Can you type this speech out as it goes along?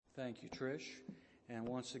Thank you, Trish. And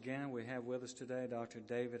once again, we have with us today Dr.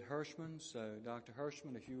 David Hirschman. So, Dr.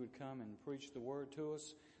 Hirschman, if you would come and preach the word to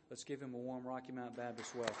us, let's give him a warm Rocky Mount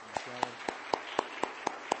Baptist welcome.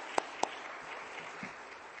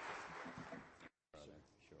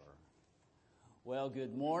 Sure. Well,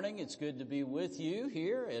 good morning. It's good to be with you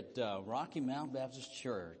here at Rocky Mount Baptist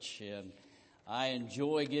Church. And I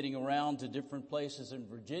enjoy getting around to different places in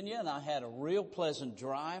Virginia, and I had a real pleasant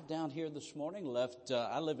drive down here this morning.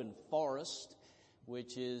 I live in Forest,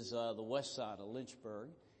 which is the west side of Lynchburg,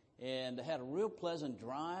 and I had a real pleasant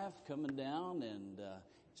drive coming down, and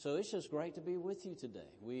so it's just great to be with you today.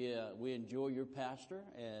 We enjoy your pastor,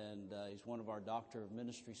 and he's one of our Doctor of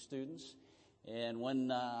Ministry students. And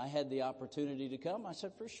when I had the opportunity to come, I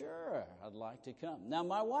said, for sure, I'd like to come. Now,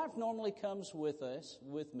 my wife normally comes with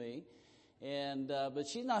me. But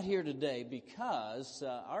she's not here today because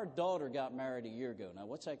our daughter got married a year ago. Now,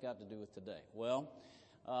 what's that got to do with today? Well,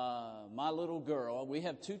 my little girl, we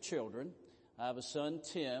have two children. I have a son,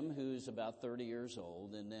 Tim, who's about 30 years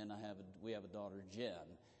old, and then we have a daughter, Jen.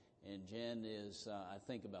 And Jen is, I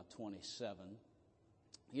think, about 27.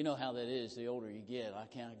 You know how that is. The older you get, I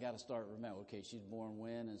got to start remembering. Okay, she's born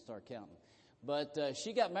when, and start counting. But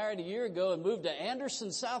she got married a year ago and moved to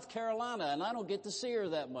Anderson, South Carolina, and I don't get to see her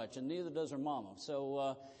that much, and neither does her mama.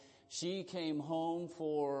 So she came home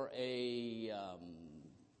for a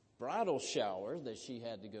bridal shower that she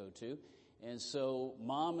had to go to, and so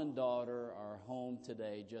mom and daughter are home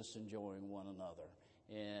today just enjoying one another.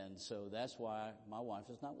 And so that's why my wife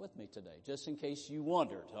is not with me today, just in case you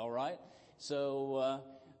wondered, all right? So,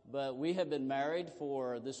 but we have been married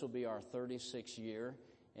this will be our 36th year.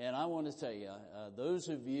 And I want to tell you, those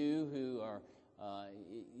of you who are,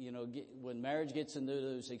 when marriage gets into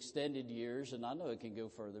those extended years, and I know it can go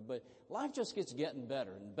further, but life just gets getting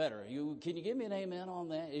better and better. Can you give me an amen on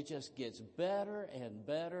that? It just gets better and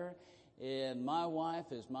better. And my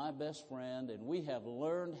wife is my best friend, and we have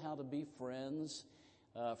learned how to be friends.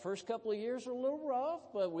 First couple of years are a little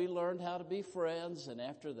rough, but we learned how to be friends. And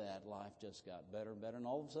after that, life just got better and better. And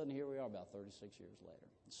all of a sudden, here we are about 36 years later.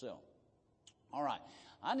 So, all right.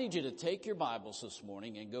 I need you to take your Bibles this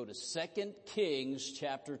morning and go to 2 Kings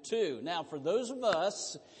chapter 2. Now, for those of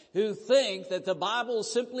us who think that the Bible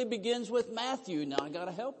simply begins with Matthew, now I got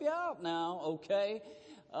to help you out now, okay?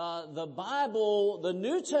 The Bible, the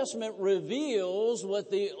New Testament reveals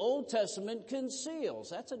what the Old Testament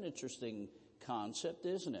conceals. That's an interesting concept,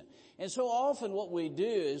 isn't it? And so often what we do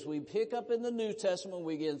is we pick up in the New Testament,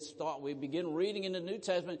 we begin reading in the New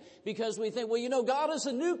Testament because we think, well, God is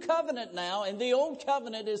a new covenant now, and the old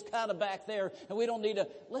covenant is kind of back there, and we don't need to.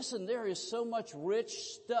 Listen, there is so much rich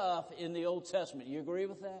stuff in the Old Testament. You agree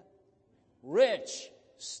with that? Rich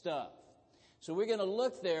stuff. So we're going to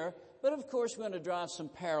look there, but of course we're going to drive some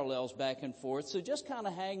parallels back and forth. So just kind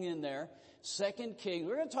of hang in there. 2 Kings.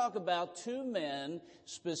 We're going to talk about two men,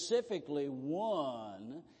 specifically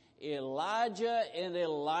one, Elijah and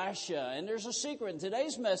Elisha. And there's a secret. And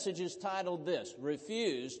today's message is titled this: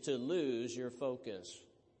 Refuse to lose your focus.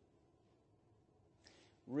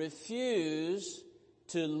 Refuse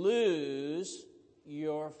to lose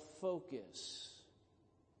your focus.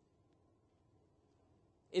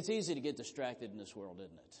 It's easy to get distracted in this world,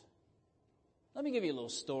 isn't it? Let me give you a little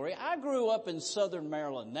story. I grew up in Southern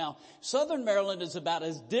Maryland. Now, Southern Maryland is about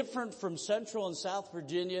as different from Central and South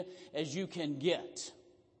Virginia as you can get.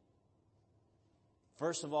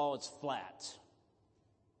 First of all, it's flat.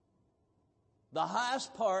 The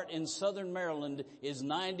highest part in Southern Maryland is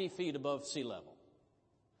 90 feet above sea level.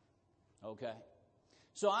 Okay?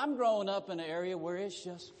 So I'm growing up in an area where it's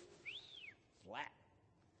just flat.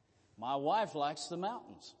 My wife likes the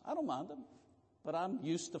mountains. I don't mind them, but I'm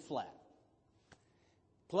used to flat.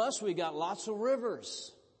 Plus, we got lots of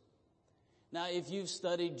rivers. Now, if you've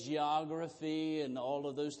studied geography and all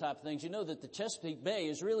of those type of things, you know that the Chesapeake Bay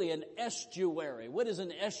is really an estuary. What is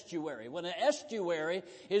an estuary? Well, an estuary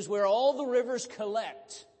is where all the rivers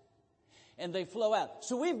collect and they flow out.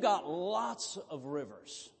 So we've got lots of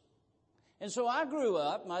rivers. And so I grew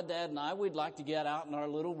up, my dad and I, we'd like to get out in our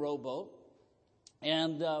little rowboat.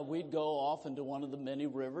 And we'd go off into one of the many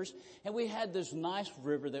rivers. And we had this nice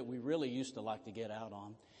river that we really used to like to get out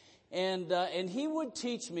on. And he would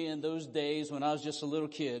teach me in those days when I was just a little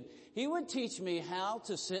kid, he would teach me how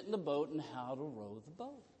to sit in the boat and how to row the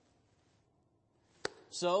boat.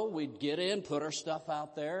 So we'd get in, put our stuff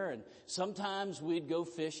out there, and sometimes we'd go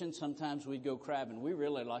fishing, sometimes we'd go crabbing. We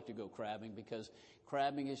really like to go crabbing because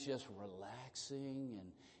crabbing is just relaxing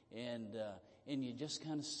and you just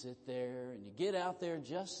kind of sit there and you get out there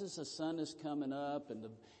just as the sun is coming up and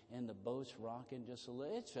the boat's rocking just a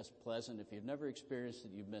little. It's just pleasant. If you've never experienced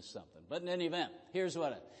it, you've missed something. But in any event, here's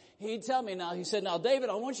what he'd tell me now, he said, now, David,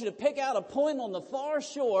 I want you to pick out a point on the far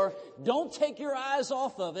shore. Don't take your eyes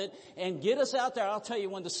off of it and get us out there. I'll tell you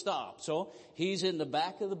when to stop. So he's in the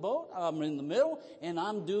back of the boat. I'm in the middle and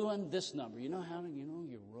I'm doing this number. You know how,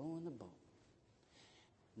 you're rowing the boat.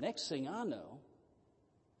 Next thing I know,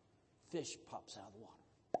 fish pops out of the water.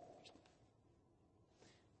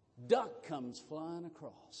 Duck comes flying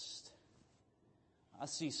across. I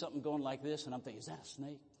see something going like this, and I'm thinking, is that a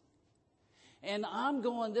snake? And I'm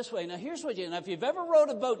going this way. Now, here's what now, if you've ever rowed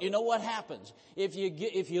a boat, you know what happens. If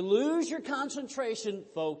you lose your concentration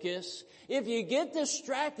focus, if you get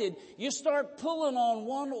distracted, you start pulling on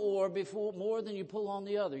one oar before more than you pull on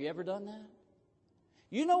the other. You ever done that?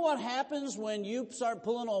 You know what happens when you start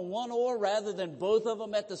pulling on one oar rather than both of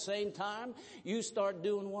them at the same time? You start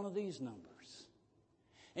doing one of these numbers.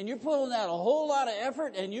 And you're pulling out a whole lot of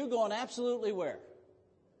effort, and you're going absolutely where?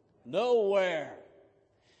 Nowhere.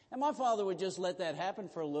 And my father would just let that happen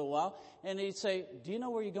for a little while, and he'd say, do you know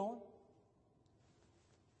where you're going?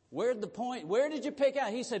 Where did you pick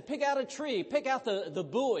out? He said, pick out a tree, pick out the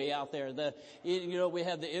buoy out there. We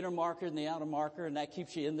have the inner marker and the outer marker, and that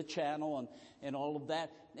keeps you in the channel and all of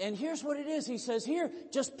that. And here's what it is. He says, here,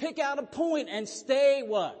 just pick out a point and stay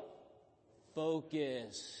what?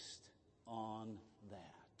 Focused on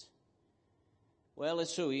that. Well,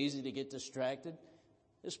 it's so easy to get distracted,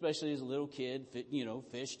 especially as a little kid,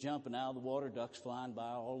 fish jumping out of the water, ducks flying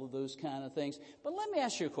by, all of those kind of things. But let me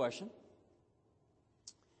ask you a question.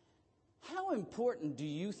 How important do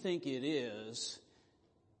you think it is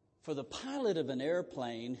for the pilot of an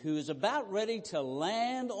airplane who is about ready to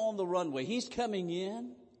land on the runway? He's coming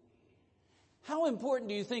in. How important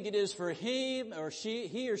do you think it is for he or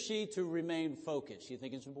she to remain focused? You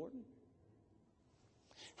think it's important?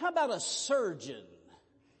 How about a surgeon?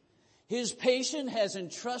 His patient has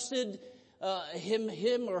entrusted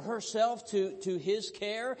him or herself to his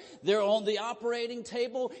care. They're on the operating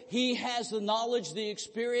table. He has the knowledge, the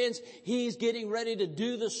experience. He's getting ready to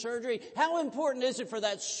do the surgery. How important is it for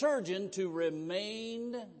that surgeon to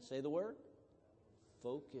remain, say the word,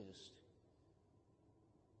 focused?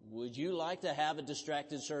 Would you like to have a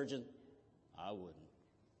distracted surgeon? I wouldn't.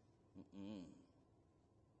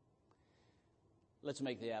 Let's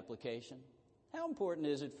make the application. How important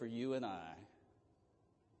is it for you and I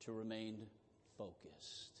to remain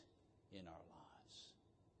focused in our lives?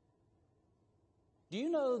 Do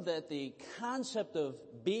you know that the concept of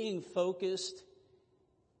being focused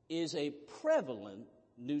is a prevalent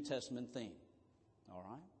New Testament theme? All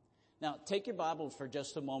right? Now, take your Bible for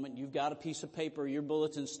just a moment. You've got a piece of paper, your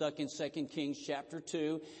bulletin stuck in 2 Kings chapter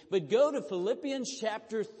 2. But go to Philippians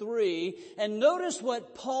chapter 3 and notice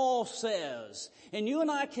what Paul says. And you and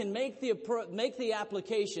I can make the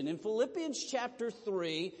application. In Philippians chapter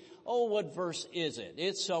 3, what verse is it?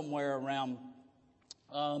 It's somewhere around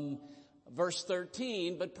verse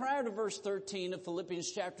 13. But prior to verse 13 of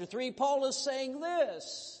Philippians chapter 3, Paul is saying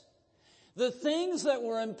this. The things that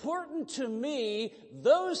were important to me,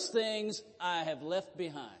 those things I have left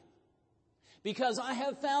behind. Because I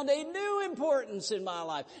have found a new importance in my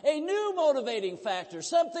life, a new motivating factor,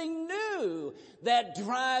 something new that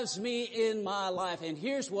drives me in my life. And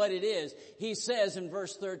here's what it is. He says in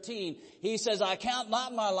verse 13, he says, I count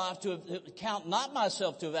not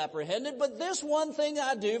myself to have apprehended, but this one thing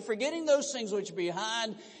I do, forgetting those things which are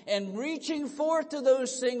behind and reaching forth to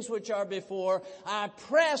those things which are before, I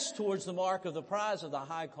press towards the mark of the prize of the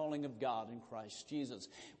high calling of God in Christ Jesus.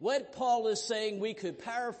 What Paul is saying, we could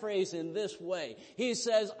paraphrase in this way. He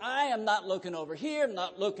says, I am not looking over here, I'm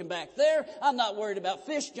not looking back there, I'm not worried about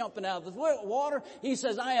fish jumping out of the water. He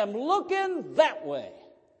says, I am looking that way.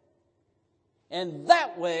 And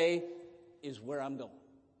that way is where I'm going.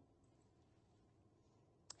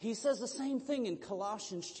 He says the same thing in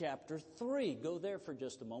Colossians chapter 3. Go there for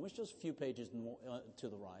just a moment. It's just a few pages to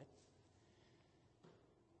the right.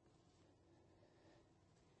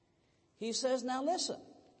 He says, now listen.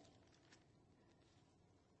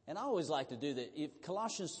 And I always like to do that. If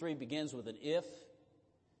Colossians 3 begins with an if,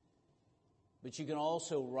 but you can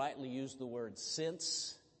also rightly use the word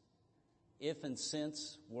since. If and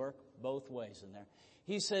since work both ways in there.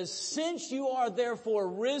 He says, since you are therefore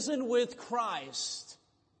risen with Christ,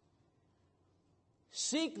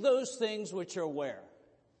 seek those things which are where?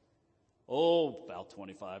 About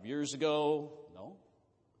 25 years ago. No.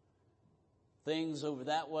 Things over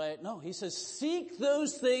that way. No, he says, seek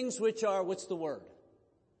those things which are, what's the word?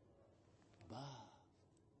 Above.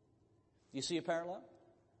 You see a parallel?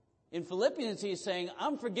 In Philippians, he's saying,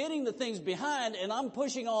 I'm forgetting the things behind and I'm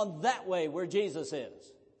pushing on that way where Jesus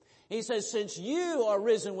is. He says, since you are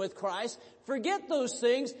risen with Christ, forget those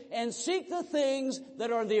things and seek the things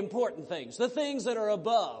that are the important things, the things that are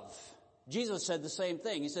above. Jesus said the same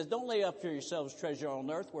thing. He says, don't lay up for yourselves treasure on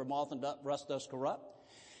earth where moth and rust does corrupt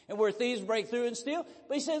and where thieves break through and steal.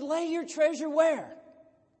 But he said, lay your treasure where?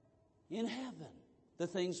 In heaven, the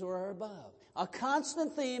things that are above. A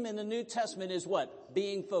constant theme in the New Testament is what?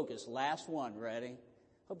 Being focused. Last one, ready?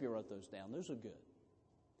 Hope you wrote those down. Those are good.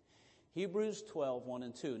 Hebrews 12, 1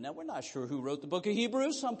 and 2. Now, we're not sure who wrote the book of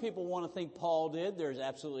Hebrews. Some people want to think Paul did. There's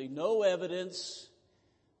absolutely no evidence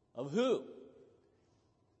of who.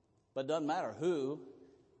 But it doesn't matter who,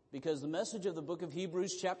 because the message of the book of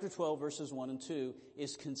Hebrews chapter 12, verses 1 and 2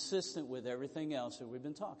 is consistent with everything else that we've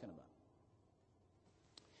been talking about.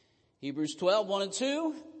 Hebrews 12, 1 and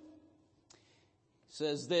 2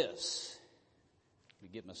 says this. Let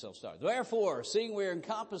me get myself started. Therefore, seeing we are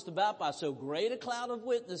encompassed about by so great a cloud of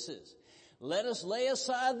witnesses, let us lay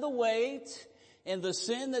aside the weight and the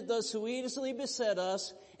sin that does so easily beset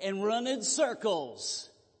us and run in circles.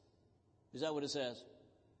 Is that what it says?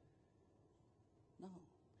 No.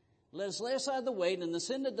 Let us lay aside the weight and the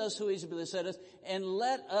sin that does so easily beset us, and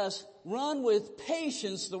let us run with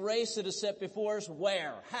patience the race that is set before us.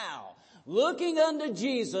 Where? How? Looking unto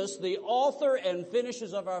Jesus, the author and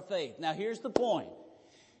finishers of our faith. Now here's the point.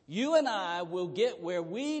 You and I will get where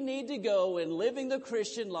we need to go in living the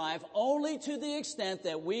Christian life only to the extent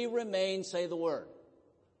that we remain, say the word,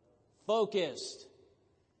 focused.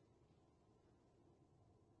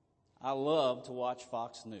 I love to watch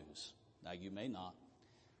Fox News. Now you may not,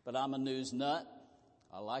 but I'm a news nut.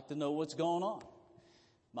 I like to know what's going on.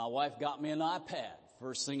 My wife got me an iPad.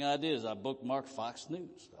 First thing I did is I bookmarked Fox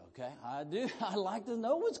News. Okay, I do. I like to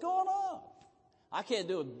know what's going on. I can't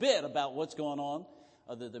do a bit about what's going on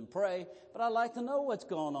other than pray, but I like to know what's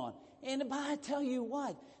going on. And I tell you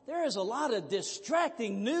what, there is a lot of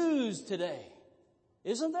distracting news today,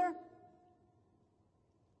 isn't there?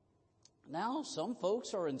 Now, some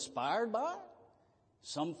folks are inspired by it.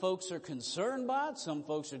 Some folks are concerned by it. Some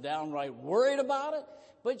folks are downright worried about it.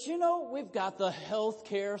 But you know, we've got the health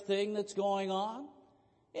care thing that's going on.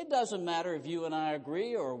 It doesn't matter if you and I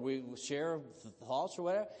agree or we share thoughts or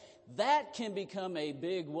whatever. That can become a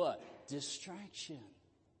big what? Distraction.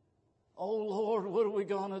 Oh, Lord, what are we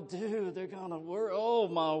going to do? They're going to worry. Oh,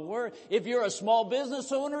 my word. If you're a small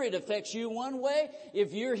business owner, it affects you one way.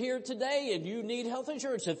 If you're here today and you need health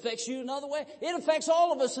insurance, it affects you another way. It affects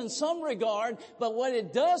all of us in some regard. But what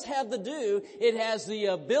it does have to do, it has the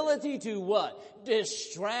ability to what?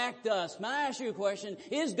 Distract us. May I ask you a question?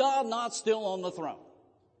 Is God not still on the throne?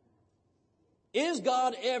 Is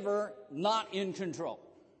God ever not in control?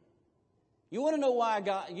 You want to know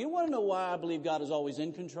why I believe God is always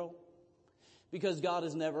in control? Because God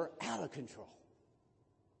is never out of control.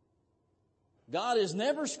 God is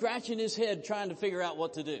never scratching his head trying to figure out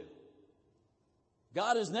what to do.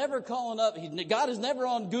 God is never calling up. God is never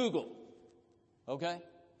on Google. Okay?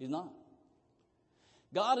 He's not.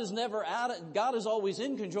 God is always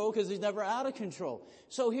in control because he's never out of control.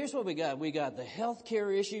 So here's what we got. We got the health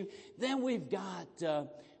care issue. Then we've got, the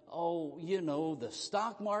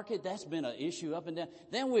stock market. That's been an issue up and down.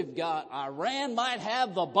 Then we've got Iran might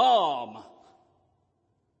have the bomb.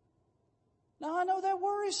 Now, I know that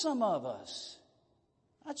worries some of us.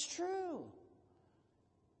 That's true.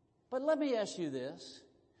 But let me ask you this.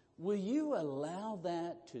 Will you allow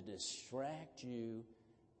that to distract you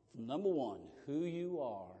from, number one, who you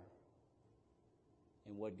are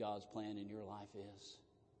and what God's plan in your life is?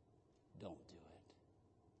 Don't do it.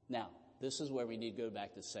 Now, this is where we need to go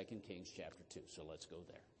back to 2 Kings chapter 2. So let's go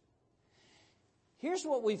there. Here's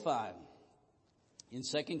what we find in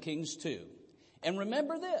 2 Kings 2. And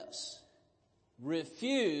remember this.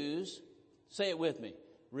 Refuse, say it with me,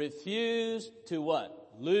 refuse to what?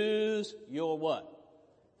 Lose your what?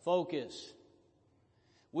 Focus.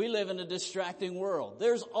 We live in a distracting world.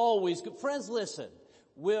 There's always, friends, listen,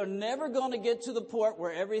 we're never going to get to the point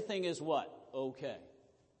where everything is what? Okay.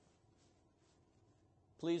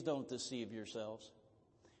 Please don't deceive yourselves.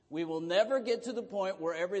 We will never get to the point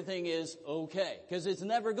where everything is okay, because it's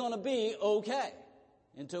never going to be okay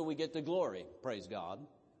until we get to glory, praise God.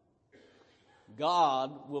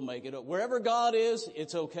 God will make it. Wherever God is,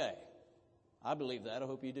 it's okay. I believe that. I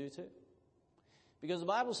hope you do too. Because the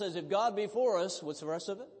Bible says if God be for us, what's the rest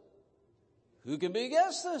of it? Who can be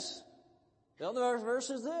against us? The other verse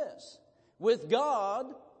is this. With God,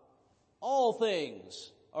 all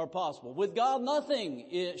things are possible. With God, nothing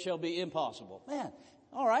shall be impossible. Man,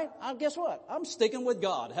 all right. Guess what? I'm sticking with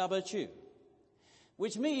God. How about you?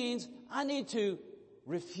 Which means I need to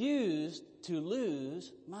refuse to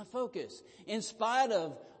lose my focus. In spite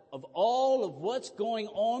of of all of what's going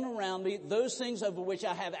on around me, those things over which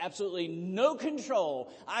I have absolutely no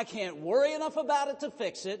control. I can't worry enough about it to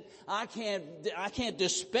fix it. I can't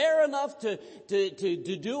despair enough to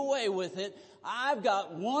do away with it. I've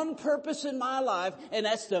got one purpose in my life, and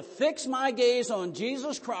that's to fix my gaze on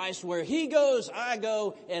Jesus Christ. Where He goes, I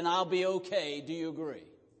go, and I'll be okay. Do you agree?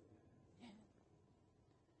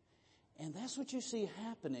 And that's what you see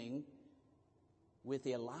happening with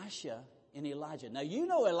Elisha and Elijah. Now, you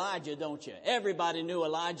know Elijah, don't you? Everybody knew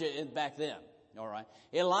Elijah back then. All right.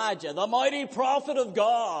 Elijah, the mighty prophet of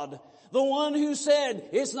God, the one who said,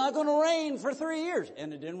 it's not going to rain for 3 years.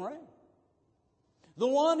 And it didn't rain. The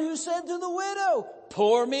one who said to the widow,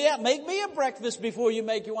 pour me out, make me a breakfast before you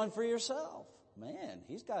make one for yourself. Man,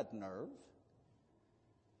 he's got nerve.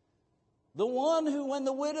 The one who, when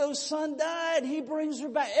the widow's son died, he brings her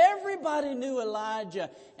back. Everybody knew Elijah.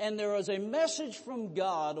 And there was a message from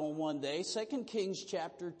God on one day, 2 Kings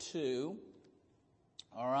chapter 2.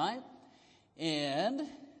 All right. And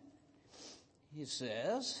he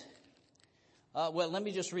says, well, let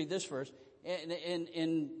me just read this first.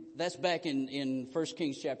 And that's back in 1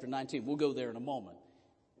 Kings chapter 19. We'll go there in a moment.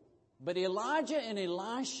 But Elijah and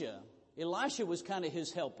Elisha was kind of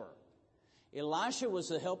his helper. Elisha was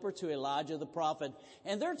the helper to Elijah the prophet.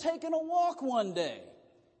 And they're taking a walk one day.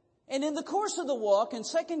 And in the course of the walk, in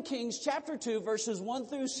 2 Kings chapter 2, verses 1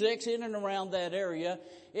 through 6, in and around that area,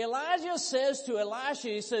 Elijah says to Elisha,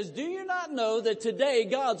 he says, do you not know that today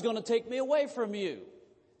God's going to take me away from you?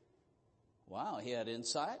 Wow, he had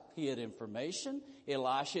insight. He had information.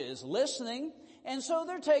 Elisha is listening. And so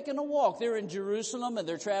they're taking a walk. They're in Jerusalem and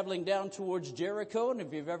they're traveling down towards Jericho. And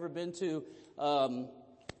if you've ever been to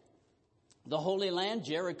the Holy Land,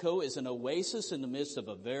 Jericho is an oasis in the midst of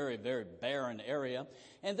a very, very barren area.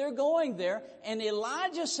 And they're going there. And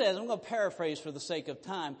Elijah says, I'm going to paraphrase for the sake of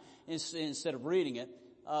time instead of reading it.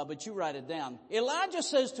 But you write it down. Elijah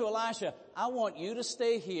says to Elisha, I want you to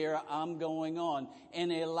stay here. I'm going on.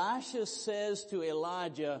 And Elisha says to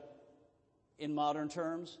Elijah, in modern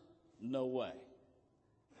terms, no way.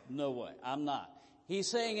 No way. I'm not. He's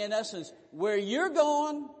saying, in essence, where you're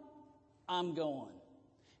going, I'm going.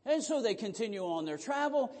 And so they continue on their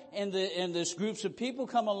travel, and this groups of people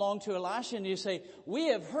come along to Elisha, and you say, we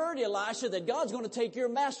have heard, Elisha, that God's going to take your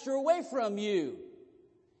master away from you.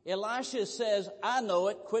 Elisha says, I know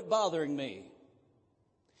it, quit bothering me.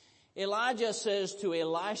 Elijah says to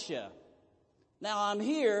Elisha, now I'm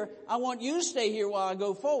here, I want you to stay here while I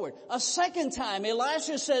go forward. A second time,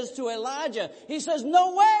 Elisha says to Elijah, he says,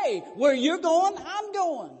 no way, where you're going, I'm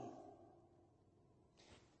going.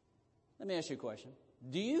 Let me ask you a question.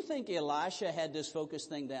 Do you think Elisha had this focus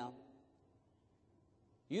thing down?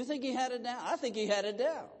 You think he had it down? I think he had it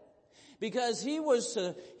down. Because he was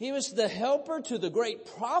the helper to the great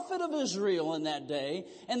prophet of Israel in that day.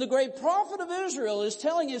 And the great prophet of Israel is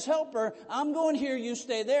telling his helper, I'm going here, you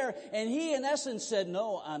stay there. And he in essence said,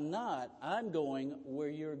 no, I'm not. I'm going where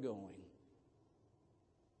you're going.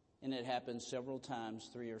 And it happened several times,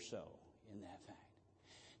 3 or so in that fact.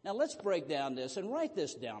 Now let's break down this and write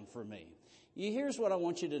this down for me. Here's what I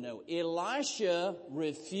want you to know. Elisha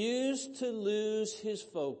refused to lose his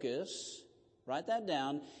focus. Write that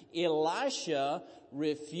down. Elisha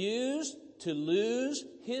refused to lose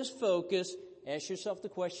his focus. Ask yourself the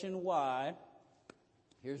question, why?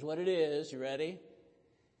 Here's what it is. You ready?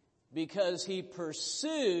 Because he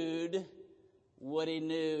pursued what he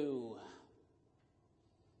knew.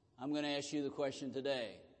 I'm going to ask you the question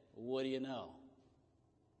today. What do you know?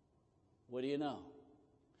 What do you know?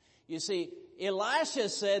 You see, Elisha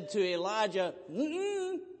said to Elijah,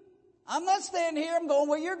 I'm not staying here. I'm going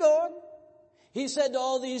where you're going. He said to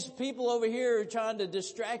all these people over here trying to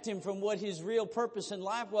distract him from what his real purpose in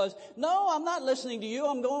life was, no, I'm not listening to you.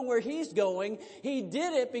 I'm going where he's going. He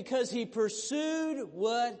did it because he pursued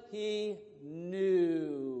what he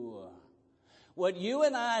knew. What you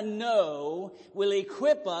and I know will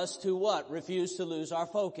equip us to what? Refuse to lose our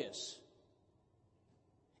focus.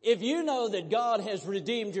 If you know that God has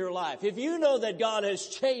redeemed your life, if you know that God has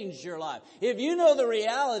changed your life, if you know the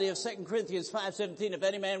reality of 2 Corinthians 5:17, if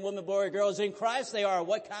any man, woman, boy, or girl is in Christ, they are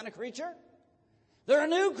what kind of creature? They're a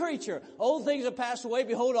new creature. Old things have passed away.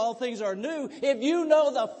 Behold, all things are new. If you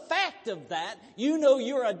know the fact of that, you know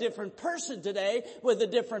you're a different person today with a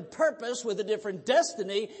different purpose, with a different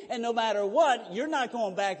destiny. And no matter what, you're not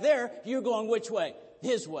going back there. You're going which way?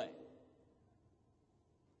 His way.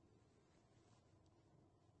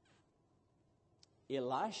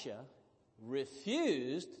 Elisha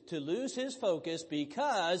refused to lose his focus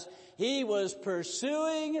because he was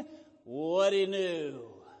pursuing what he knew.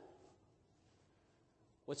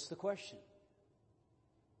 What's the question?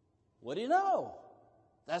 What do you know?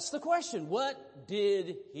 That's the question. What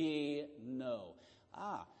did he know?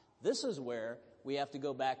 This is where we have to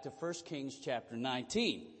go back to 1 Kings chapter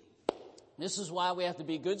 19. This is why we have to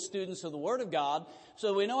be good students of the Word of God,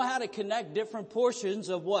 so we know how to connect different portions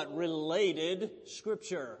of what? Related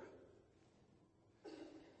Scripture.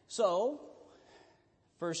 So,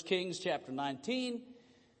 1 Kings chapter 19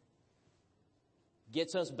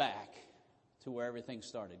 gets us back to where everything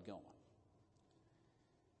started going.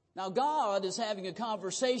 Now, God is having a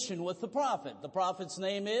conversation with the prophet. The prophet's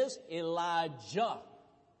name is Elijah.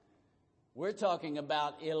 We're talking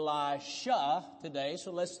about Elisha today,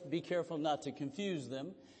 so let's be careful not to confuse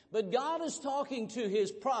them. But God is talking to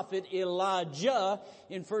his prophet Elijah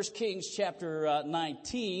in 1 Kings chapter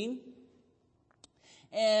 19.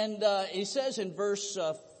 And he says in verse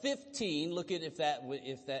 15, look at if that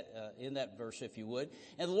in that verse, if you would.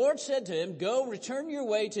 And the Lord said to him, "Go, return your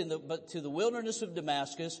way to the wilderness of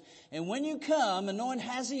Damascus, and when you come, anoint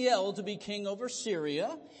Hazael to be king over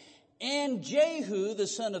Syria, and Jehu the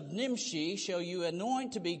son of Nimshi shall you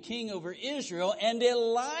anoint to be king over Israel, and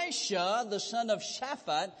Elisha the son of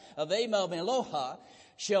Shaphat of Abel-Meholah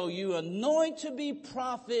shall you anoint to be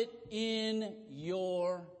prophet in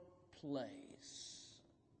your place."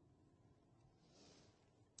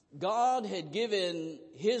 God had given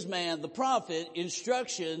his man, the prophet,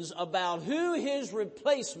 instructions about who his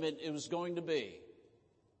replacement was going to be.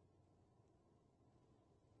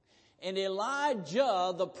 And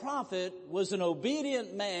Elijah, the prophet, was an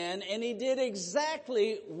obedient man, and he did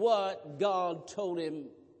exactly what God told him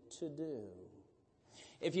to do.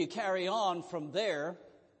 If you carry on from there,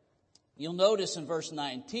 you'll notice in verse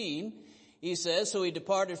 19, he says, "So he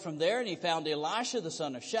departed from there, and he found Elisha, the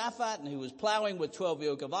son of Shaphat, and he was plowing with 12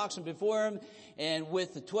 yoke of oxen before him, and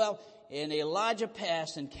with the 12, and Elijah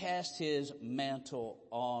passed and cast his mantle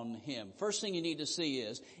on him." First thing you need to see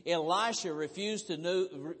is Elisha refused to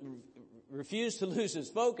lose his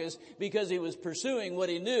focus because he was pursuing what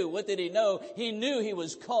he knew. What did he know? He knew he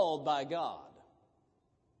was called by God.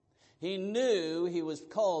 He knew he was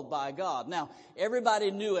called by God. Now, everybody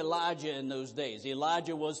knew Elijah in those days.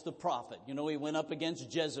 Elijah was the prophet. You know, he went up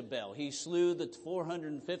against Jezebel. He slew the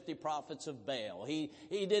 450 prophets of Baal. He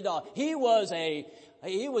did all. He was a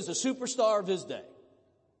superstar of his day.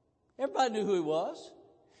 Everybody knew who he was.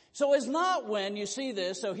 So it's not when you see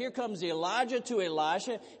this, so here comes Elijah to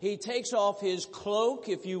Elisha. He takes off his cloak,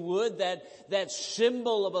 if you would, that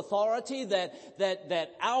symbol of authority,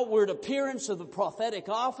 that outward appearance of the prophetic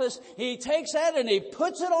office. He takes that and he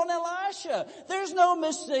puts it on Elisha. There's no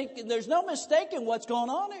mistaking what's going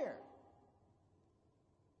on here.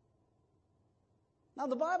 Now,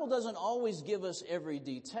 the Bible doesn't always give us every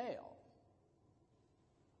detail.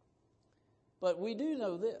 But we do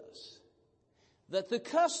know this, that the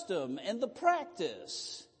custom and the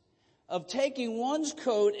practice of taking one's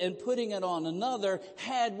coat and putting it on another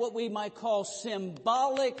had what we might call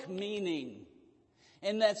symbolic meaning.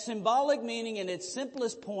 And that symbolic meaning in its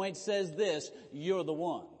simplest point says this: you're the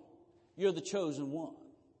one. You're the chosen one.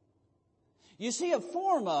 You see a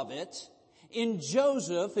form of it in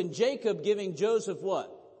Joseph and Jacob giving Joseph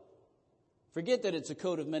what? Forget that it's a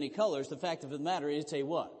coat of many colors. The fact of the matter is it's a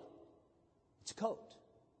what? It's a coat.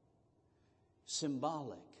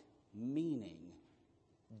 Symbolic, meaning,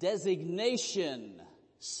 designation,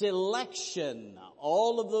 selection,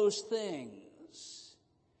 all of those things.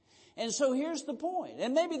 And so here's the point.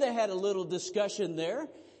 And maybe they had a little discussion there.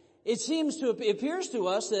 It appears to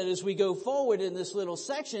us that as we go forward in this little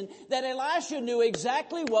section, that Elisha knew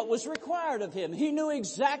exactly what was required of him. He knew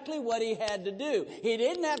exactly what he had to do. He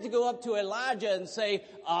didn't have to go up to Elijah and say,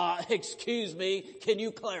 excuse me, can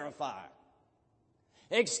you clarify?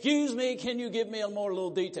 Excuse me, can you give me a more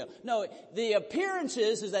little detail? No, the appearance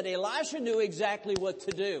is that Elisha knew exactly what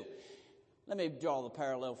to do. Let me draw the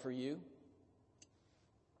parallel for you.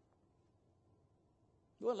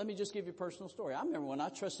 Well, let me just give you a personal story. I remember when I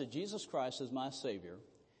trusted Jesus Christ as my Savior.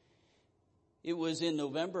 It was in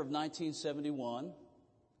November of 1971.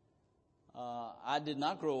 I did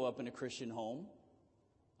not grow up in a Christian home.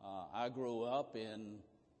 I grew up in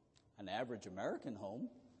an average American home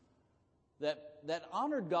that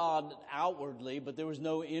honored God outwardly, but there was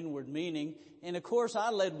no inward meaning. And of course, I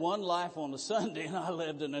led one life on a Sunday, and I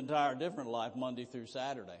lived an entire different life Monday through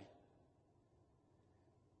Saturday.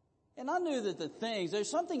 And I knew that there's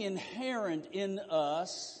something inherent in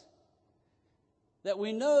us that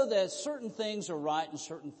we know that certain things are right and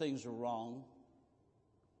certain things are wrong.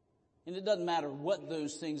 And it doesn't matter what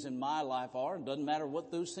those things in my life are. It doesn't matter what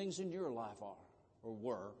those things in your life are or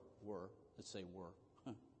were. Let's say were.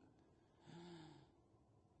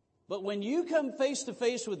 But when you come face to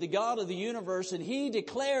face with the God of the universe and He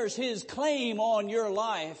declares His claim on your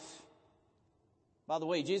life, by the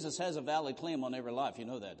way, Jesus has a valid claim on every life. You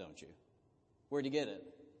know that, don't you? Where'd He get it?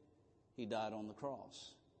 He died on the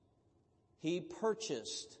cross. He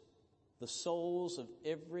purchased the souls of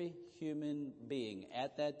every human being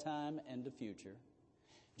at that time and the future.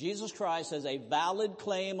 Jesus Christ has a valid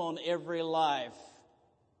claim on every life.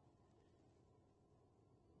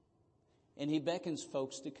 And He beckons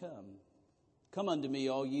folks to come. Come unto me,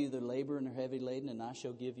 all ye that labor and are heavy laden, and I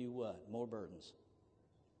shall give you what? More burdens.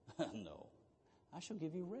 No. I shall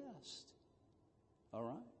give you rest. All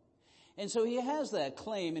right? And so He has that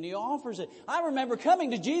claim and He offers it. I remember coming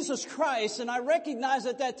to Jesus Christ and I recognized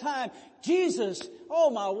at that time, Jesus, oh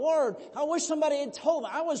my word, I wish somebody had told me.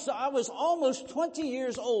 I was almost 20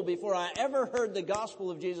 years old before I ever heard the gospel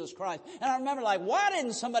of Jesus Christ. And I remember like, why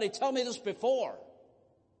didn't somebody tell me this before?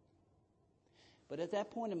 But at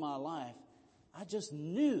that point in my life, I just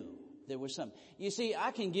knew there was something. You see,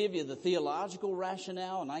 I can give you the theological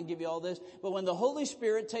rationale and I can give you all this, but when the Holy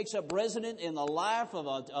Spirit takes up residence in the life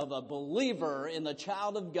of a believer, in the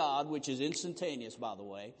child of God, which is instantaneous, by the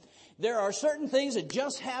way, there are certain things that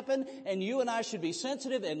just happen and you and I should be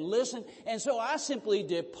sensitive and listen. And so I simply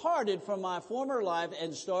departed from my former life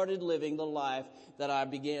and started living the life that I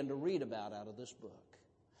began to read about out of this book.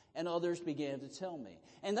 And others began to tell me.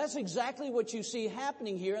 And that's exactly what you see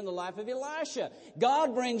happening here in the life of Elisha.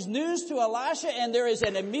 God brings news to Elisha and there is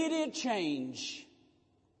an immediate change.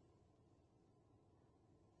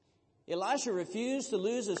 Elisha refused to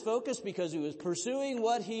lose his focus because he was pursuing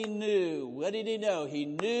what he knew. What did he know? He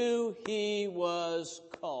knew he was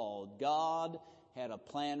called. God had a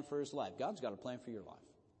plan for his life. God's got a plan for your life.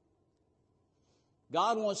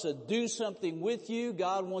 God wants to do something with you.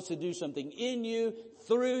 God wants to do something in you,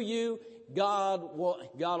 through you. God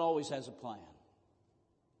always has a plan.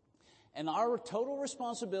 And our total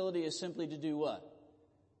responsibility is simply to do what?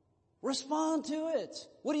 Respond to it.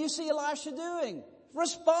 What do you see Elisha doing?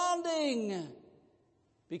 Responding.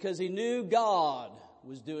 Because he knew God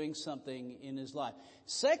was doing something in his life.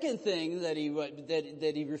 Second thing that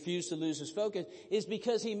he refused to lose his focus is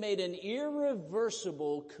because he made an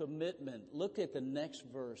irreversible commitment. Look at the next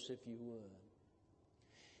verse, if you would.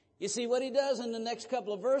 You see, what he does in the next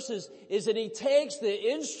couple of verses is that he takes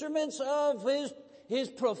the instruments of his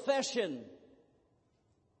profession.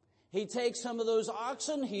 He takes some of those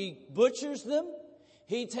oxen, he butchers them.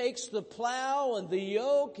 He takes the plow and the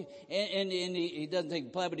yoke, and he doesn't take the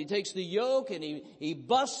plow, but he takes the yoke and he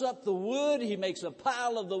busts up the wood. He makes a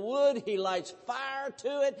pile of the wood. He lights fire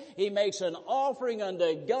to it. He makes an offering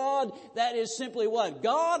unto God. That is simply what?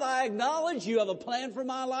 God, I acknowledge you have a plan for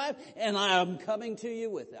my life, and I am coming to you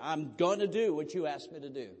with it. I'm going to do what you asked me to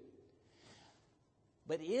do.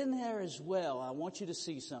 But in there as well, I want you to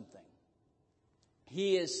see something.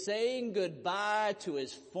 He is saying goodbye to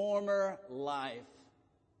his former life.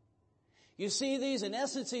 You see these? In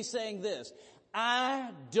essence, he's saying this: I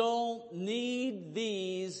don't need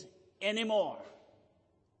these anymore.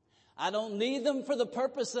 I don't need them for the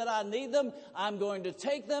purpose that I need them. I'm going to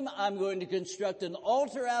take them. I'm going to construct an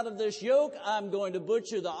altar out of this yoke. I'm going to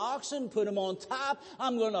butcher the oxen, put them on top.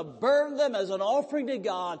 I'm going to burn them as an offering to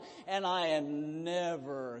God. And I am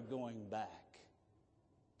never going back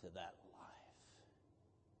to that life.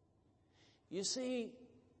 You see,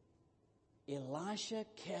 Elisha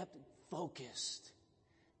kept focused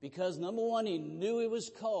because, number one, he knew he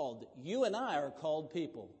was called. You and I are called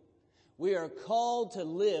people. We are called to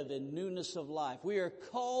live in newness of life. We are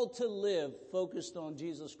called to live focused on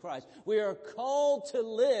Jesus Christ. We are called to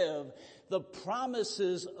live the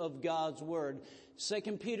promises of God's Word. 2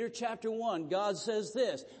 Peter chapter 1, God says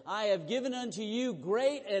this: I have given unto you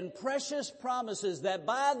great and precious promises, that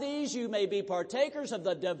by these you may be partakers of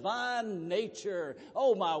the divine nature.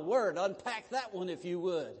 Oh, my word, unpack that one if you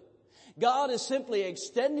would. God is simply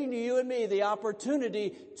extending to you and me the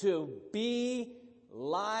opportunity to be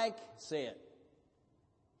like, say it,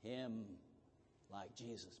 Him, like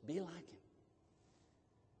Jesus. Be like Him.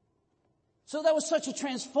 So that was such a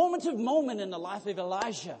transformative moment in the life of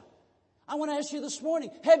Elijah. I want to ask you this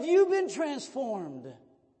morning, have you been transformed?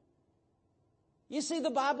 You see,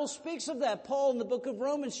 the Bible speaks of that. Paul in the book of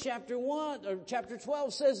Romans chapter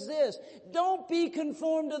 12 says this: don't be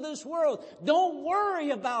conformed to this world. Don't worry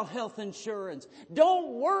about health insurance.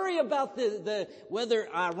 Don't worry about whether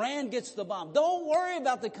Iran gets the bomb. Don't worry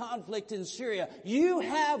about the conflict in Syria. You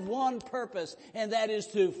have one purpose, and that is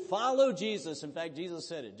to follow Jesus. In fact, Jesus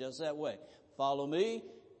said it just that way. Follow me,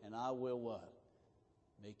 and I will what?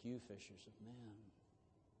 Make you fishers of men.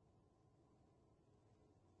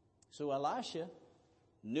 So Elisha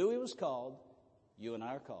knew he was called. You and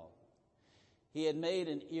I are called. He had made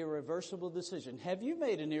an irreversible decision. Have you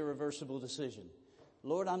made an irreversible decision?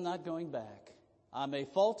 Lord, I'm not going back. I may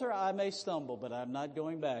falter, I may stumble, but I'm not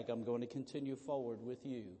going back. I'm going to continue forward with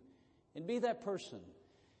you. And be that person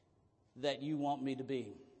that you want me to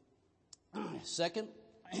be. Second,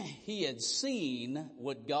 he had seen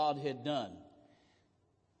what God had done.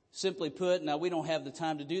 Simply put, now we don't have the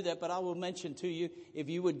time to do that, but I will mention to you, if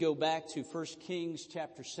you would go back to 1 Kings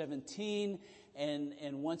chapter 17,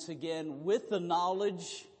 and once again, with the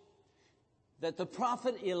knowledge that the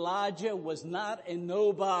prophet Elijah was not a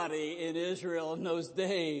nobody in Israel in those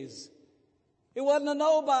days. He wasn't a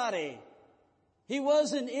nobody. He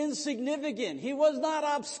wasn't insignificant. He was not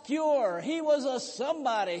obscure. He was a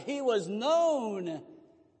somebody. He was known.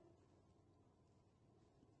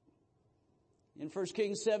 In 1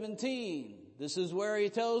 Kings 17, this is where he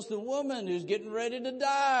tells the woman who's getting ready to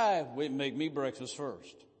die, "Wait, make me breakfast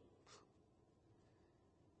first."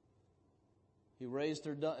 He raised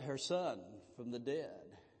her son from the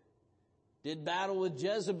dead. Did battle with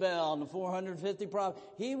Jezebel and the 450 prophets.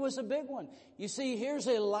 He was a big one. You see, here's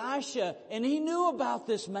Elisha, and he knew about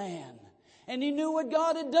this man. And he knew what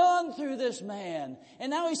God had done through this man. And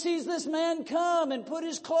now he sees this man come and put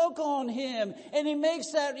his cloak on him. And he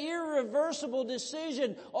makes that irreversible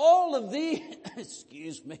decision. All of these,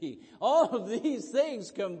 all of these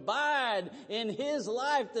things combined in his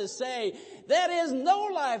life to say, that is no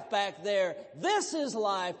life back there. This is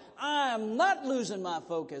life. I'm not losing my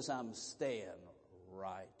focus. I'm staying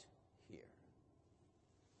right here.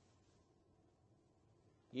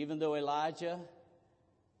 Even though Elijah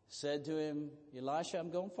said to him, "Elisha,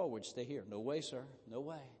 I'm going forward. Stay here." "No way, sir. No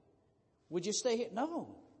way." "Would you stay here?"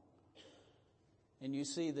 "No." And you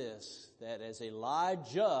see this, that as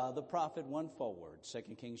Elijah, the prophet, went forward,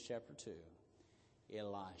 2 Kings chapter 2,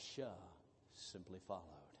 Elisha simply followed.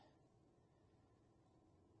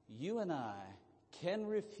 You and I can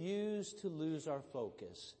refuse to lose our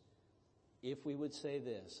focus if we would say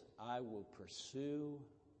this: I will pursue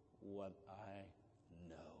what I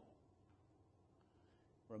know.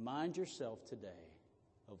 Remind yourself today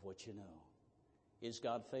of what you know. Is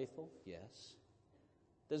God faithful? Yes.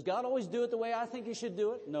 Does God always do it the way I think He should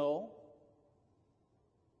do it? No.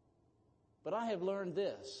 But I have learned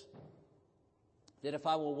this, that if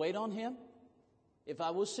I will wait on Him, if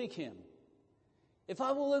I will seek Him, if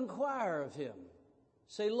I will inquire of Him,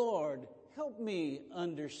 say, "Lord, help me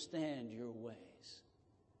understand your ways,"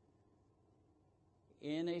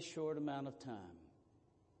 in a short amount of time,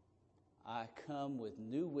 I come with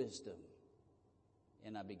new wisdom,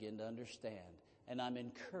 and I begin to understand, and I'm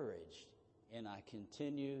encouraged, and I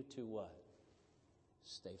continue to what?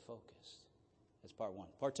 Stay focused. That's part one.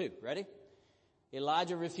 Part two, ready?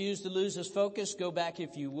 Elijah refused to lose his focus. Go back,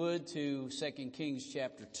 if you would, to 2 Kings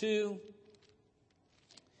chapter 2.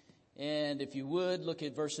 And if you would, look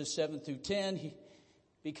at verses 7 through 10.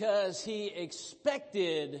 Because he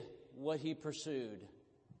expected what he pursued.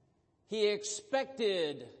 He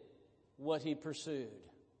expected what he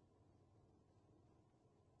pursued.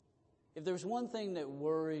 If there's one thing that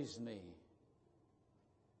worries me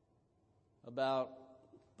about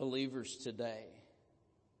believers today,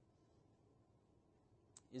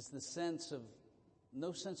 is the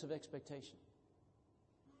no sense of expectation.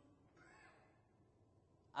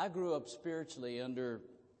 I grew up spiritually under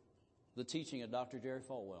the teaching of Dr. Jerry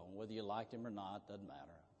Falwell. Whether you liked him or not, doesn't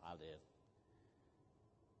matter. I did.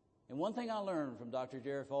 And one thing I learned from Dr.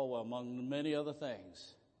 Jerry Falwell, among many other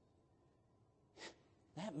things,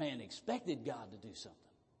 that man expected God to do something.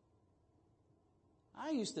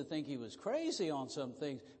 I used to think he was crazy on some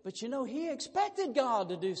things, but he expected God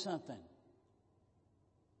to do something.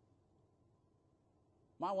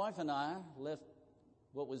 My wife and I left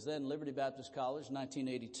what was then Liberty Baptist College in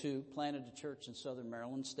 1982, planted a church in Southern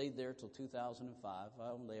Maryland, stayed there till 2005. I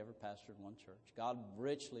only ever pastored one church. God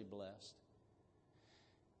richly blessed.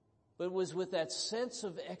 But it was with that sense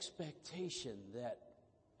of expectation that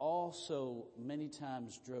also many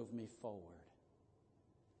times drove me forward.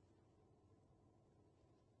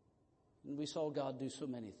 And we saw God do so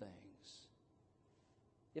many things.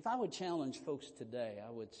 If I would challenge folks today, I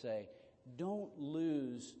would say, don't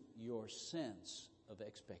lose your sense of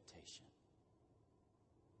expectation.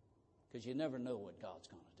 Because you never know what God's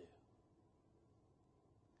going to do.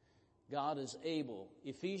 God is able.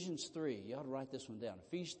 Ephesians 3, you ought to write this one down.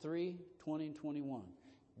 Ephesians 3, 20 and 21.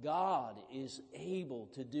 God is able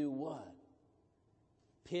to do what?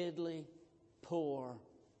 Piddly, poor,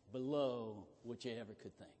 below what you ever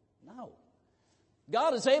could think. No.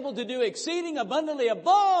 God is able to do exceeding abundantly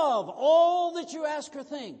above all that you ask or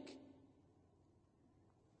think.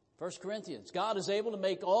 1 Corinthians, God is able to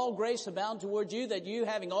make all grace abound towards you, that you,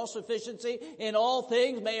 having all sufficiency in all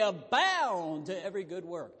things, may abound to every good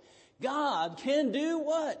work. God can do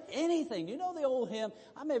what? Anything. You know the old hymn?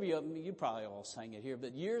 Maybe you probably all sang it here,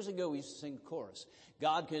 but years ago we used to sing the chorus.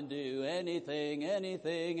 God can do anything,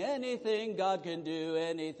 anything, anything. God can do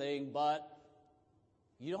anything, but...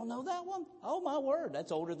 You don't know that one? Oh, my word.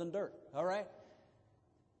 That's older than dirt. All right?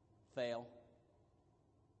 Fail.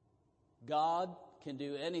 God can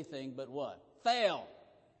do anything but what? Fail.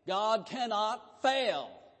 God cannot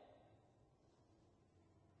fail.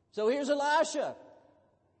 So here's Elisha.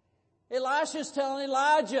 Elisha's telling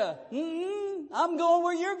Elijah, I'm going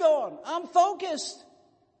where you're going. I'm focused.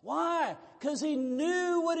 Why? Because he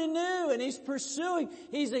knew what he knew, and he's pursuing.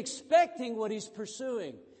 He's expecting what he's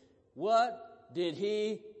pursuing. What did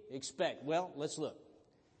he expect? Well, let's look.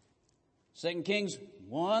 2 Kings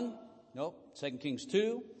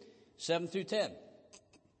 2, 7 through 10.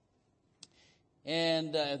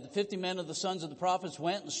 And the 50 men of the sons of the prophets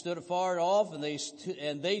went and stood afar off, and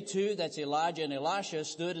they too, that's Elijah and Elisha,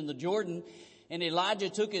 stood in the Jordan. And Elijah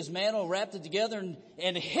took his mantle, wrapped it together,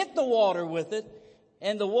 and hit the water with it.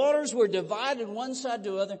 And the waters were divided one side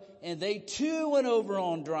to the other, and they too went over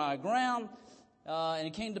on dry ground. And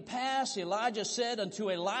it came to pass, Elijah said unto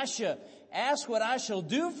Elisha, ask what I shall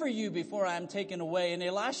do for you before I am taken away. And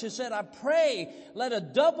Elisha said, I pray, let a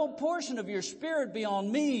double portion of your spirit be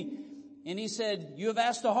on me. And he said, you have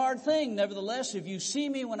asked a hard thing. Nevertheless, if you see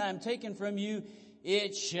me when I am taken from you,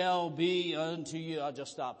 it shall be unto you. I'll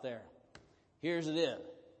just stop there. Here's it.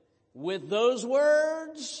 With those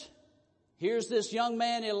words, here's this young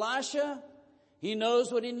man, Elisha. He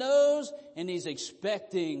knows what he knows, and he's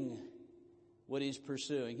expecting what he's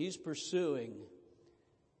pursuing. He's pursuing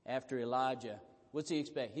after Elijah. What's he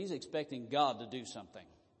expect? He's expecting God to do something.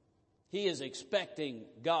 He is expecting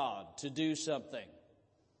God to do something.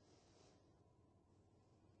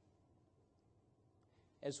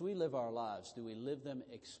 As we live our lives, do we live them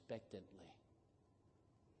expectantly?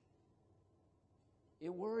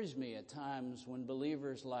 It worries me at times when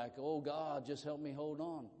believers like, oh God, just help me hold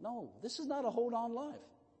on. No, this is not a hold on life.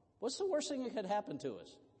 What's the worst thing that could happen to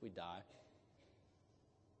us? We die.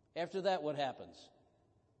 After that, what happens?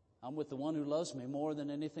 I'm with the one who loves me more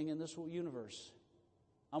than anything in this universe.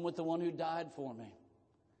 I'm with the one who died for me.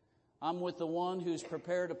 I'm with the one who's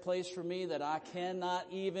prepared a place for me that I cannot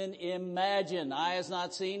even imagine. Eye has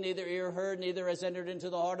not seen, neither ear heard, neither has entered into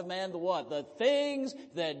the heart of man the what? The things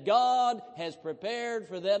that God has prepared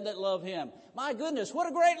for them that love Him. My goodness, what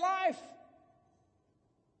a great life!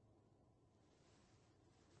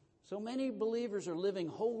 So many believers are living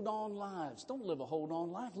hold-on lives. Don't live a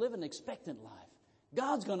hold-on life. Live an expectant life.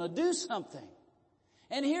 God's going to do something.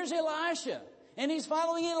 And here's Elisha. And he's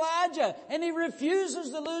following Elijah. And he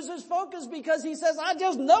refuses to lose his focus because he says, I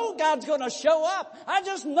just know God's going to show up. I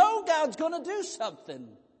just know God's going to do something.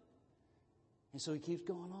 And so he keeps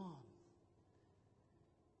going on.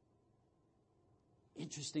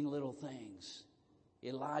 Interesting little things.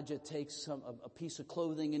 Elijah takes a piece of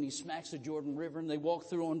clothing and he smacks the Jordan River and they walk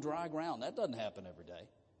through on dry ground. That doesn't happen every day.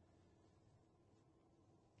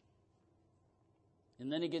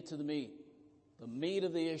 And then you get to the meat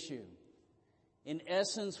of the issue. In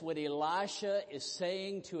essence, what Elisha is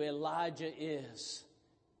saying to Elijah is,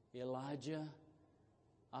 Elijah,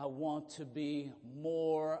 I want to be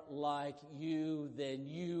more like you than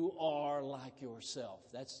you are like yourself.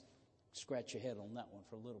 Scratch your head on that one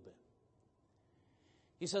for a little bit.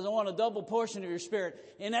 He says, I want a double portion of your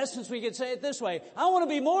spirit. In essence, we could say it this way. I want to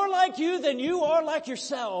be more like you than you are like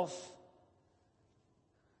yourself.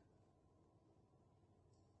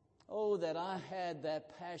 Oh, that I had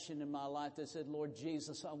that passion in my life that said, Lord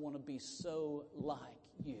Jesus, I want to be so like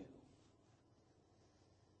you.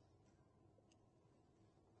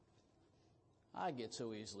 I get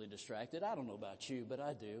so easily distracted. I don't know about you, but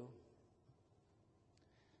I do.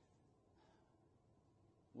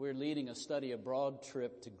 We're leading a study abroad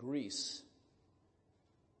trip to Greece.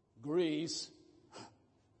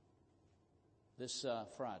 This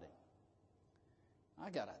Friday. I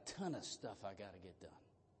got a ton of stuff I got to get done.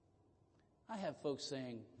 I have folks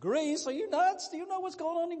saying, Greece, are you nuts? Do you know what's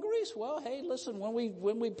going on in Greece? Well, hey, listen, when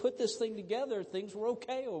we put this thing together, things were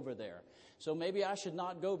okay over there. So maybe I should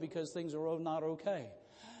not go because things are not okay.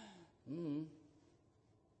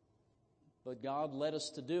 But God led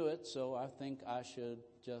us to do it, so I think I should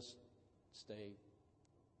just stay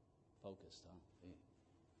focused. Isn't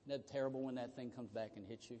that terrible when that thing comes back and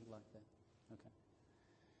hits you like that? Okay.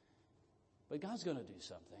 But God's going to do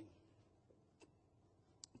something.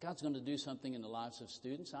 God's going to do something in the lives of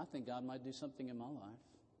students. I think God might do something in my life.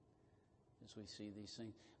 as we see these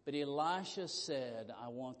things. But Elisha said, I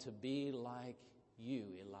want to be like you,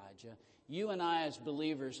 Elijah. You and I as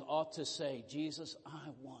believers ought to say, Jesus, I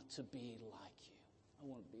want to be like you. I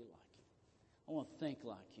want to be like you. I want to think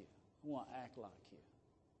like you. I want to act like you.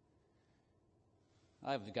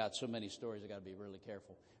 I've got so many stories, I've got to be really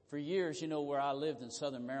careful. For years, where I lived in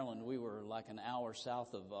southern Maryland, we were like an hour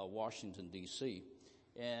south of Washington, D.C.,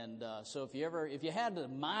 and so if you had a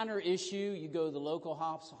minor issue, you go to the local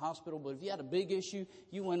hospital. But if you had a big issue,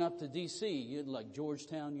 you went up to D.C. You had like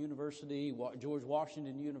Georgetown University, George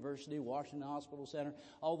Washington University, Washington Hospital Center,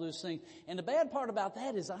 all those things. And the bad part about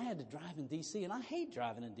that is I had to drive in D.C., and I hate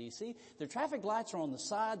driving in D.C. The traffic lights are on the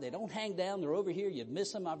side. They don't hang down. They're over here. You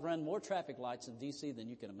miss them. I've run more traffic lights in D.C. than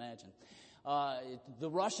you can imagine. The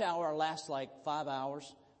rush hour lasts like 5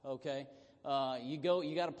 hours, okay? You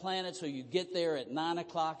got to plan it so you get there at 9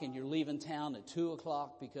 o'clock and you're leaving town at 2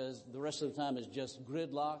 o'clock because the rest of the time is just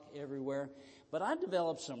gridlock everywhere. But I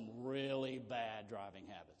developed some really bad driving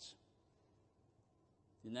habits.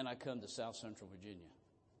 And then I come to South Central Virginia.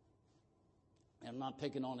 And I'm not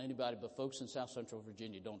picking on anybody, but folks in South Central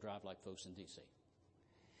Virginia don't drive like folks in D.C.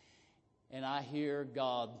 And I hear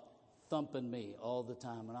God thumping me all the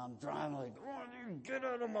time. And I'm driving like, oh, get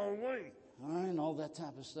out of my way. All right, and all that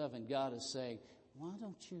type of stuff. And God is saying, why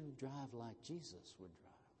don't you drive like Jesus would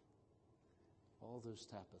drive? All those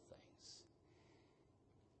type of things.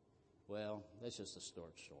 Well, that's just a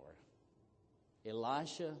short story.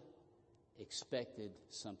 Elisha expected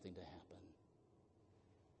something to happen.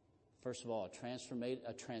 First of all,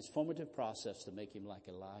 a transformative process to make him like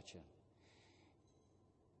Elijah.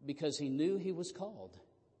 Because he knew he was called.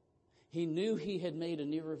 He knew he had made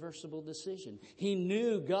an irreversible decision. He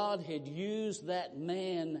knew God had used that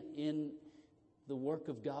man in the work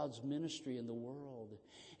of God's ministry in the world.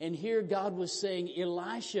 And here God was saying,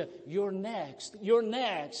 Elisha, you're next. You're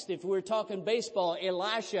next. If we're talking baseball,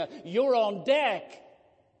 Elisha, you're on deck.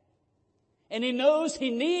 And he knows he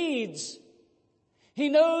needs. He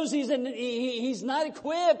knows he's not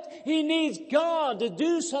equipped. He needs God to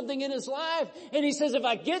do something in his life. And he says, if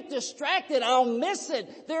I get distracted, I'll miss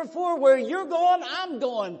it. Therefore, where you're going, I'm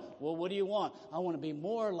going. Well, what do you want? I want to be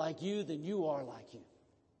more like you than you are like you.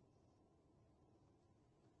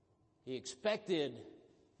 He expected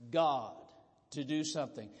God to do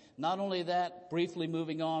something. Not only that, briefly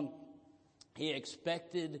moving on, he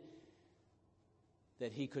expected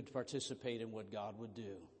that he could participate in what God would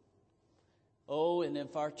do. Oh, and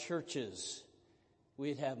if our churches,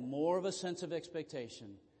 we'd have more of a sense of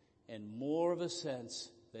expectation and more of a sense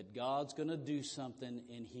that God's going to do something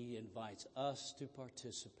and he invites us to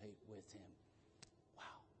participate with him. Wow,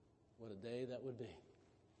 what a day that would be.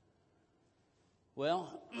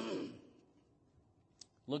 Well,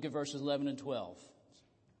 look at verses 11 and 12.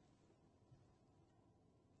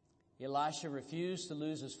 Elisha refused to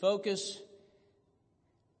lose his focus,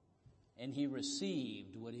 and he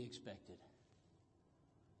received what he expected.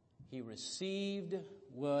 He received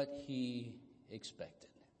what he expected.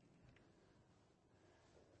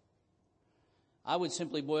 I would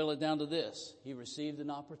simply boil it down to this. He received an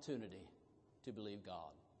opportunity to believe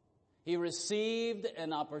God. He received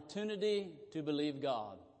an opportunity to believe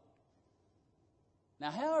God.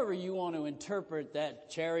 Now, however you want to interpret that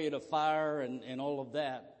chariot of fire and all of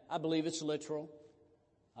that, I believe it's literal.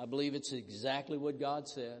 I believe it's exactly what God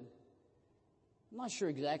said. I'm not sure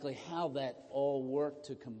exactly how that all worked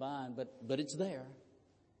to combine, but it's there.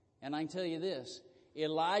 And I can tell you this.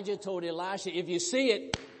 Elijah told Elisha, if you see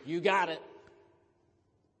it, you got it.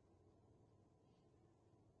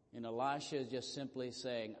 And Elisha is just simply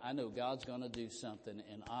saying, I know God's going to do something,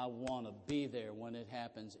 and I want to be there when it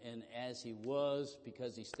happens. And as he was,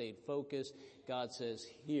 because he stayed focused, God says,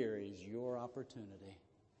 here is your opportunity.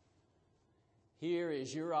 Here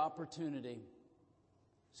is your opportunity.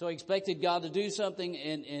 So he expected God to do something,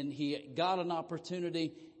 and he got an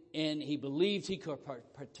opportunity, and he believed he could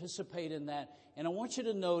participate in that. And I want you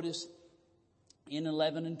to notice in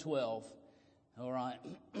 11 and 12, all right,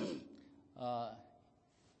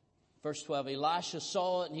 verse 12, Elisha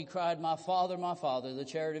saw it, and he cried, my father, the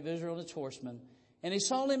chariot of Israel and its horsemen. And he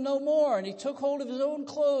saw him no more, and he took hold of his own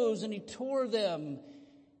clothes, and he tore them.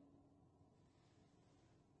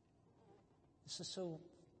 This is so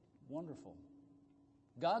wonderful.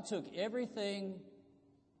 God took everything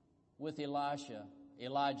with Elijah.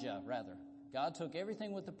 God took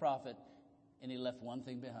everything with the prophet, and he left one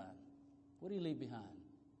thing behind. What did he leave behind?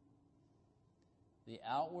 The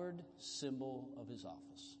outward symbol of his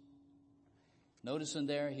office. Notice in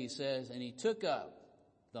there he says, and he took up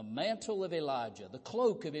the mantle of Elijah, the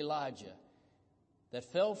cloak of Elijah, that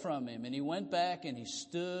fell from him, and he went back and he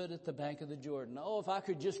stood at the bank of the Jordan. Oh, if I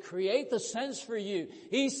could just create the sense for you.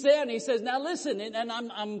 He says, now listen, and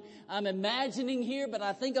I'm imagining here, but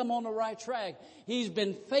I think I'm on the right track. He's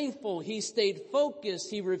been faithful. He stayed focused.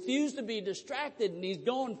 He refused to be distracted, and he's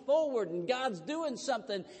going forward, and God's doing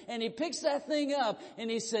something, and he picks that thing up, and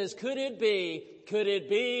he says, could it be? Could it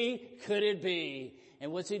be? Could it be?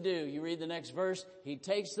 And what's he do? You read the next verse. He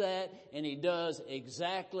takes that and he does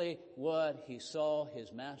exactly what he saw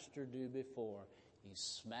his master do before. He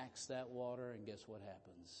smacks that water, and guess what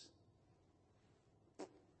happens?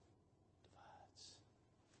 Divides.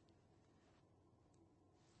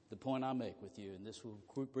 The point I make with you, and this will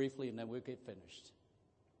quick briefly and then we'll get finished.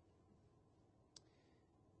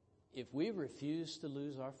 If we refuse to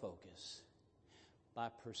lose our focus by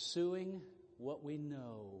pursuing what we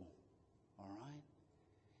know, all right,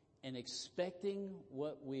 and expecting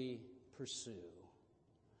what we pursue,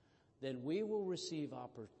 then we will receive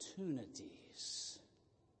opportunities,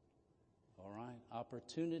 all right,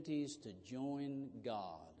 opportunities to join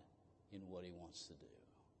God in what he wants to do.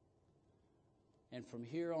 And from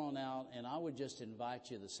here on out, and I would just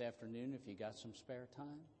invite you this afternoon, if you got some spare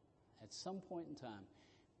time, at some point in time,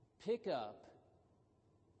 pick up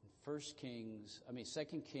 2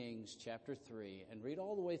 Kings chapter 3 and read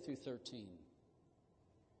all the way through 13.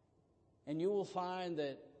 And you will find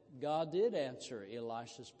that God did answer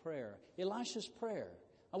Elisha's prayer. Elisha's prayer,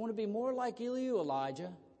 I want to be more like you,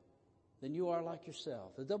 Elijah, than you are like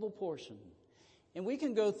yourself. A double portion. And we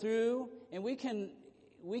can go through and we can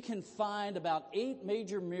find about 8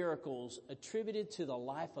 major miracles attributed to the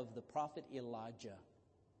life of the prophet Elijah.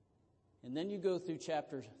 And then you go through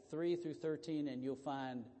chapters 3 through 13 and you'll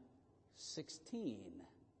find 16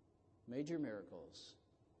 major miracles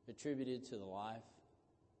attributed to the life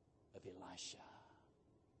of Elisha.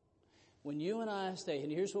 When you and I stay, and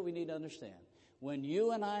here's what we need to understand. When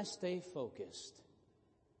you and I stay focused,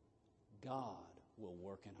 God will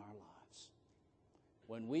work in our lives.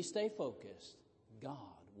 When we stay focused, God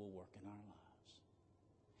will work in our lives.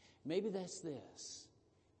 Maybe that's this.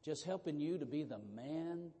 Just helping you to be the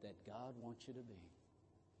man that God wants you to be.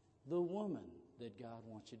 The woman that God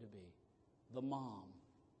wants you to be. The mom.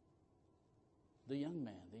 The young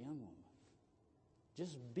man, the young woman.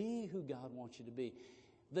 Just be who God wants you to be.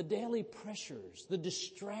 The daily pressures, the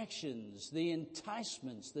distractions, the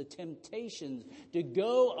enticements, the temptations to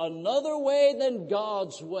go another way than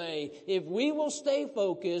God's way. If we will stay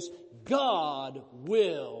focused, God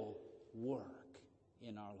will work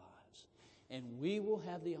in our lives. And we will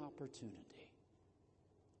have the opportunity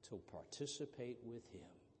to participate with him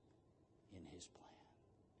in his plan.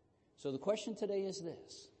 So the question today is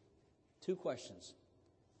this. 2 questions.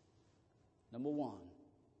 Number 1,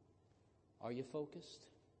 are you focused?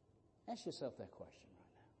 Ask yourself that question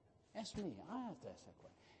right now. Ask me. I have to ask that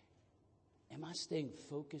question. Am I staying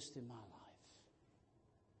focused in my life?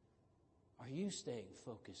 Are you staying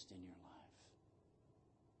focused in your life?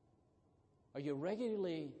 Are you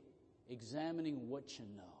regularly examining what you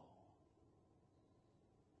know?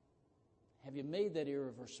 Have you made that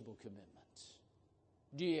irreversible commitment?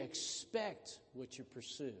 Do you expect what you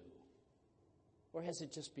pursue? Or has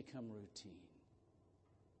it just become routine?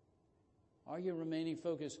 Are you remaining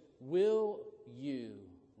focused? Will you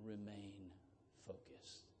remain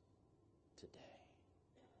focused today?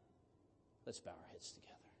 Let's bow our heads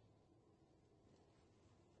together.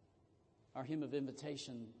 Our hymn of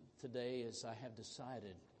invitation today is I Have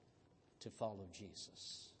Decided to Follow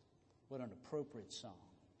Jesus. What an appropriate song.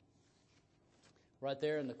 Right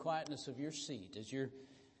there in the quietness of your seat as you're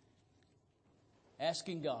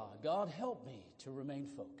asking God, God, help me to remain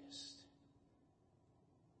focused.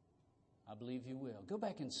 I believe you will. Go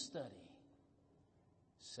back and study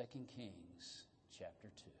 2 Kings chapter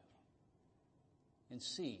 2 and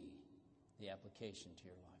see the application to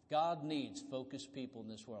your life. God needs focused people in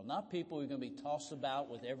this world. Not people who are going to be tossed about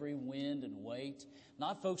with every wind and weight.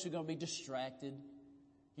 Not folks who are going to be distracted.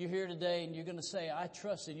 You're here today and you're going to say, I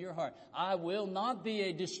trust in your heart. I will not be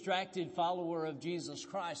a distracted follower of Jesus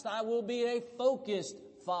Christ. I will be a focused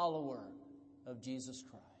follower of Jesus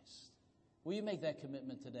Christ. Will you make that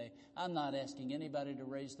commitment today? I'm not asking anybody to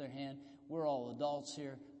raise their hand. We're all adults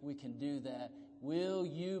here. We can do that. Will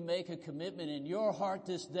you make a commitment in your heart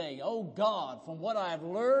this day? Oh God, from what I've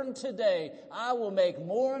learned today, I will make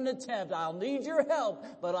more an attempt. I'll need your help,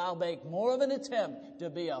 but I'll make more of an attempt to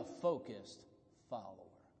be a focused follower